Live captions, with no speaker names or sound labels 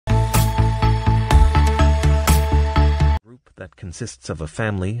that consists of a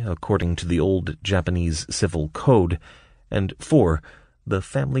family according to the old Japanese civil code, and 4, the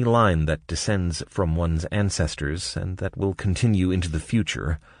family line that descends from one's ancestors and that will continue into the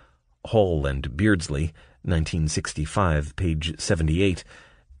future. Hall and Beardsley, 1965, page 78,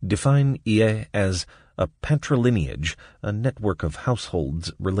 define ie as a patrilineage, a network of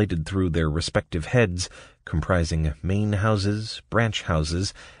households related through their respective heads, comprising main houses, branch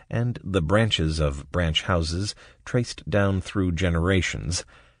houses, and the branches of branch houses traced down through generations.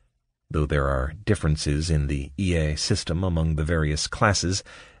 Though there are differences in the ie system among the various classes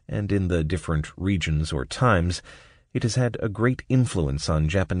and in the different regions or times, it has had a great influence on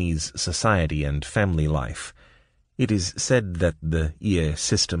Japanese society and family life. It is said that the ie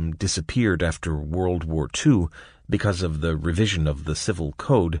system disappeared after World War II because of the revision of the civil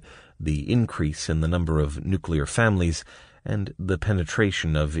code, the increase in the number of nuclear families, and the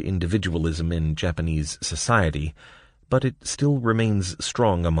penetration of individualism in Japanese society, but it still remains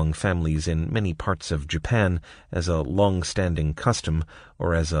strong among families in many parts of Japan as a long-standing custom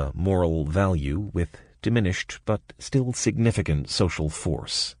or as a moral value with diminished but still significant social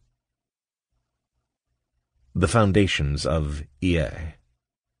force. The foundations of ie.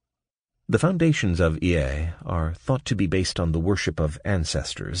 The foundations of ie are thought to be based on the worship of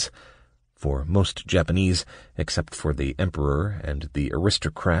ancestors. For most Japanese, except for the emperor and the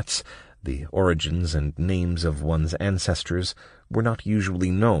aristocrats, the origins and names of one's ancestors were not usually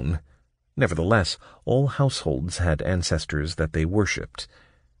known. Nevertheless, all households had ancestors that they worshipped.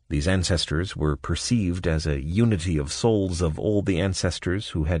 These ancestors were perceived as a unity of souls of all the ancestors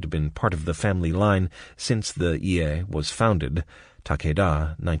who had been part of the family line since the ie was founded.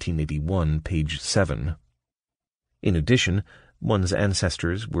 Takeda, 1981, page 7. In addition, one's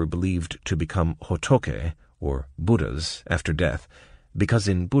ancestors were believed to become hotoke, or Buddhas, after death, because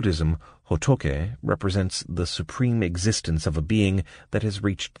in Buddhism, hotoke represents the supreme existence of a being that has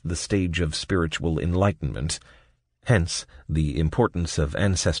reached the stage of spiritual enlightenment. Hence, the importance of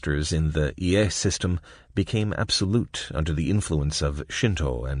ancestors in the ie system became absolute under the influence of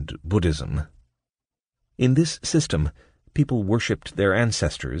Shinto and Buddhism. In this system, people worshipped their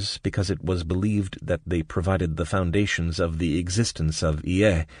ancestors because it was believed that they provided the foundations of the existence of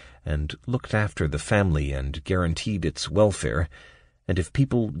ie and looked after the family and guaranteed its welfare, and if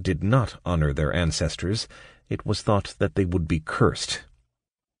people did not honor their ancestors, it was thought that they would be cursed.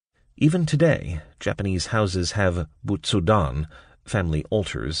 Even today, Japanese houses have butsudan, family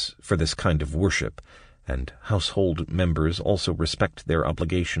altars, for this kind of worship, and household members also respect their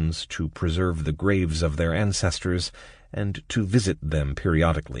obligations to preserve the graves of their ancestors and to visit them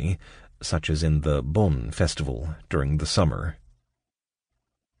periodically, such as in the Bon festival during the summer.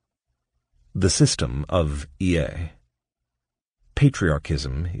 The system of ie.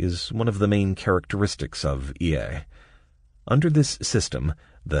 Patriarchism is one of the main characteristics of ie. Under this system,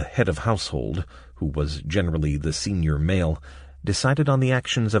 the head of household, who was generally the senior male, decided on the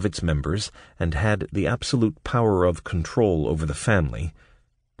actions of its members and had the absolute power of control over the family.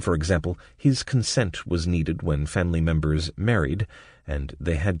 For example, his consent was needed when family members married, and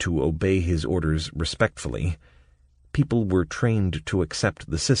they had to obey his orders respectfully. People were trained to accept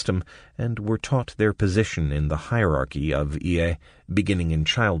the system and were taught their position in the hierarchy of ie beginning in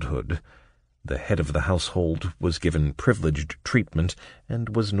childhood. The head of the household was given privileged treatment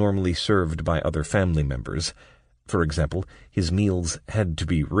and was normally served by other family members. For example, his meals had to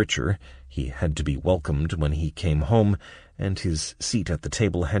be richer, he had to be welcomed when he came home, and his seat at the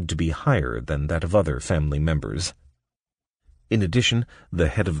table had to be higher than that of other family members. In addition, the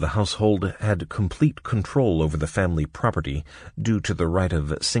head of the household had complete control over the family property due to the right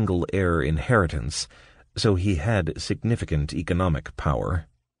of single-heir inheritance, so he had significant economic power.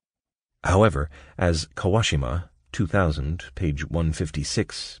 However, as Kawashima, 2000, page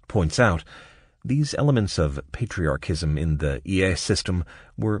 156, points out, these elements of patriarchism in the ie system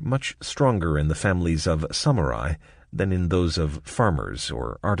were much stronger in the families of samurai than in those of farmers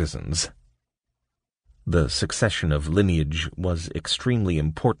or artisans. The succession of lineage was extremely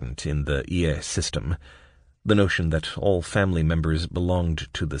important in the ie system. The notion that all family members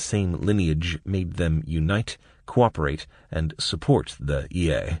belonged to the same lineage made them unite, cooperate, and support the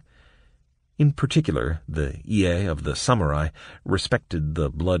ie. In particular, the ie of the samurai respected the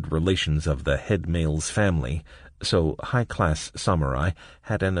blood relations of the head male's family, so high-class samurai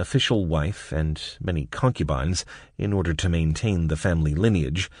had an official wife and many concubines in order to maintain the family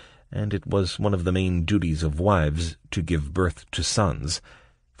lineage, and it was one of the main duties of wives to give birth to sons.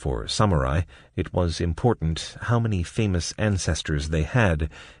 For samurai, it was important how many famous ancestors they had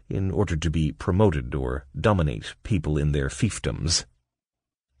in order to be promoted or dominate people in their fiefdoms.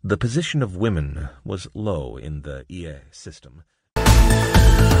 The position of women was low in the ie system.